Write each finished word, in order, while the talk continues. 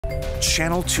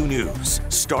Channel 2 News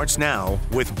starts now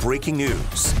with breaking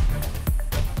news.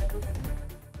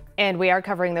 And we are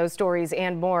covering those stories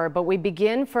and more, but we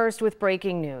begin first with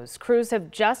breaking news. Crews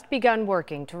have just begun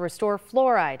working to restore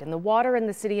fluoride in the water in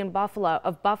the city of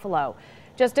Buffalo.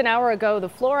 Just an hour ago, the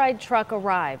fluoride truck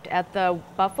arrived at the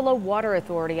Buffalo Water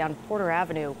Authority on Porter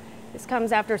Avenue. This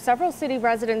comes after several city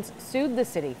residents sued the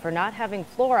city for not having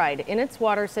fluoride in its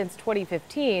water since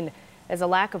 2015, as a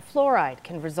lack of fluoride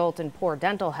can result in poor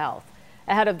dental health.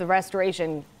 Ahead of the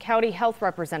restoration, county health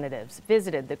representatives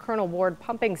visited the Colonel Ward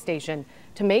pumping station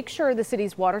to make sure the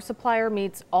city's water supplier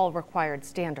meets all required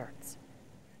standards.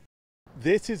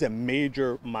 This is a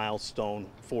major milestone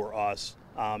for us.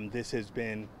 This has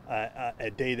been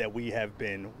a day that we have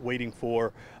been waiting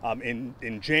for.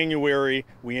 In January,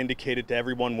 we indicated to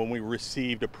everyone when we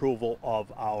received approval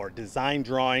of our design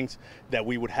drawings that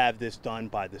we would have this done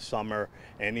by the summer.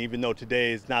 And even though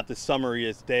today is not the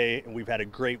summeriest day, we've had a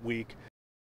great week.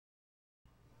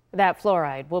 That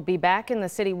fluoride will be back in the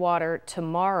city water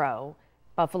tomorrow.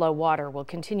 Buffalo Water will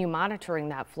continue monitoring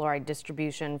that fluoride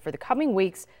distribution for the coming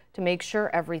weeks to make sure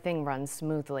everything runs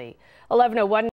smoothly. 11:01.